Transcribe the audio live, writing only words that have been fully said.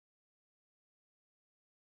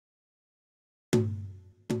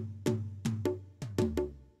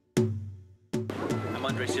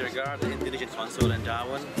the Indonesian consul in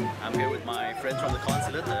Darwin. I'm here with my friends from the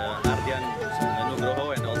consulate, Ardian,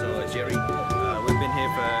 Nugroho, and also Jerry. We've been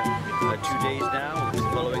here for 2 days now. We've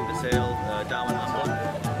been following the sale Darwin Ambon,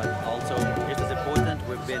 but also just as important,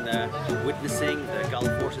 we've been witnessing the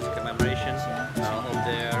Gulf Forces commemoration of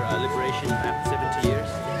their liberation after 70 years.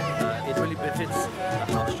 It really befits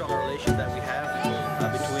how strong a relation that we have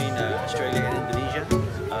between Australia and Indonesia.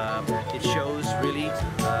 It shows really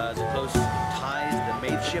the close ties, the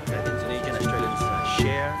mateship that Indonesian and Australians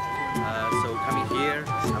share. So coming here,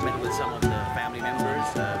 I met with some of the family members,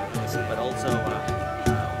 but also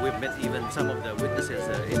we've met even some of the witnesses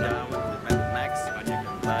in Darwin. We've met with Max, but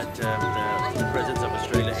the presence of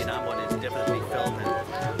Australia in Ambon is definitely felt,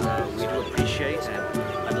 and we do appreciate. And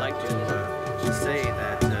I'd like to say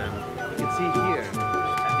that you can see here,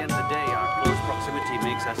 at the end of the day, our close proximity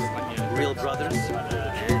makes us real brothers, and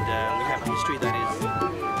we have a history that is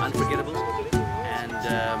unforgettable.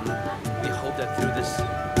 And we hope that through these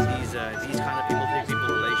kind of people-to-people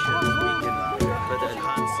relations, we can further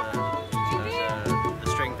enhance the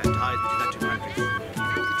strength and ties between our two countries.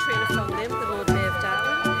 Katrina from Lim, the Lord Mayor of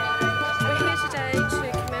Darwin. We're here today to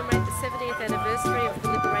commemorate the 70th anniversary of the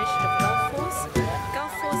liberation of Gulf Force.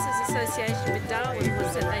 Gulf Force's association with Darwin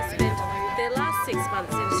was that they spent their last 6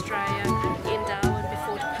 months in Australia in Darwin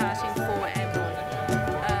before departing for Ambon.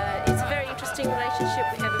 It's a very interesting relationship.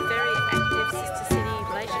 We have a very active sister city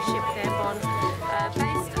relationship with Ambon,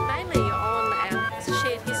 based mainly on our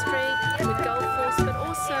shared history with Gulf Force, but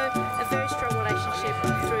also a very strong relationship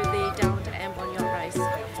through the Darwin to Ambon yacht race.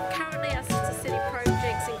 Currently our sister city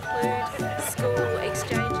projects include school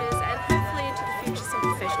exchanges and hopefully into the future some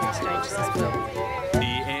professional exchanges as well.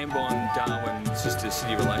 The Ambon-Darwin sister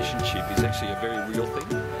city relationship is actually a very real thing.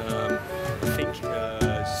 I think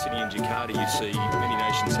sitting in Jakarta, you see many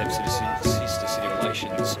nations have sister city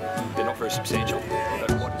relations. They're not very substantial,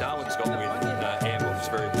 but what Darwin's got with Ambon is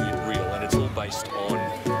very real, and it's all based on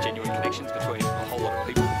genuine connections between a whole lot of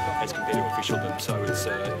people as compared to officialdom. So it's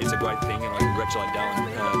a great thing, and I congratulate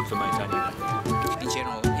Darwin for maintaining that. In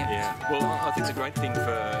general, yeah. Well, I think it's a great thing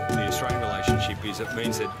for the Australian relationship is it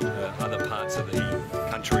means that other parts of the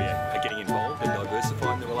country are getting involved and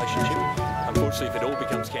diversifying the relationship. Unfortunately, if it all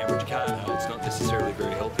becomes Canberra-Jakarta, it's not necessarily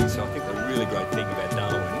very healthy. So I think the really great thing about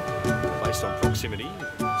Darwin, based on proximity,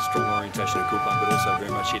 strong orientation of Kupang, but also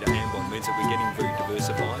very much here to Ambon, means that we're getting very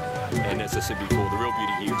diversified. And as I said before, the real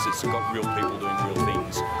beauty here is it's got real people doing real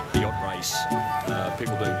things. The yacht race,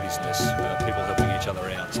 people doing business, people helping each other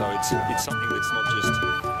out. So it's something that's not just